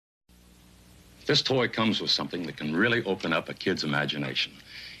This toy comes with something that can really open up a kid's imagination.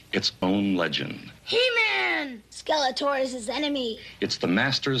 Its own legend. HEMAN! Skeletor is his enemy. It's the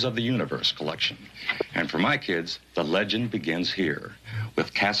Masters of the Universe collection. And for my kids, the legend begins here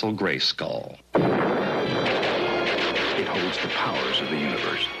with Castle Grayskull. It holds the powers of the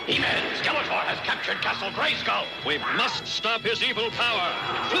universe. HEMAN, Skeletor has captured Castle Grayskull. We must stop his evil power.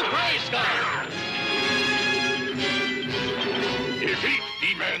 To Grayskull! Defeat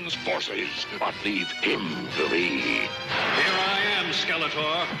HEMAN's forces, but leave him to me. Here I am,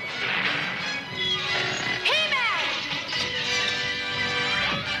 Skeletor. HEMAN!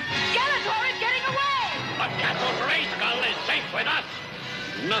 Skeletor is getting away! But Castle Grayskull is safe with us.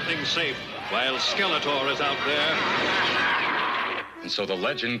 Nothing safe while Skeletor is out there. And so the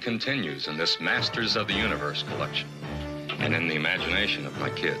legend continues in this Masters of the Universe collection. And in the imagination of my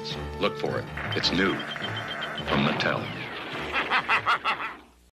kids. Look for it. It's new from Mattel.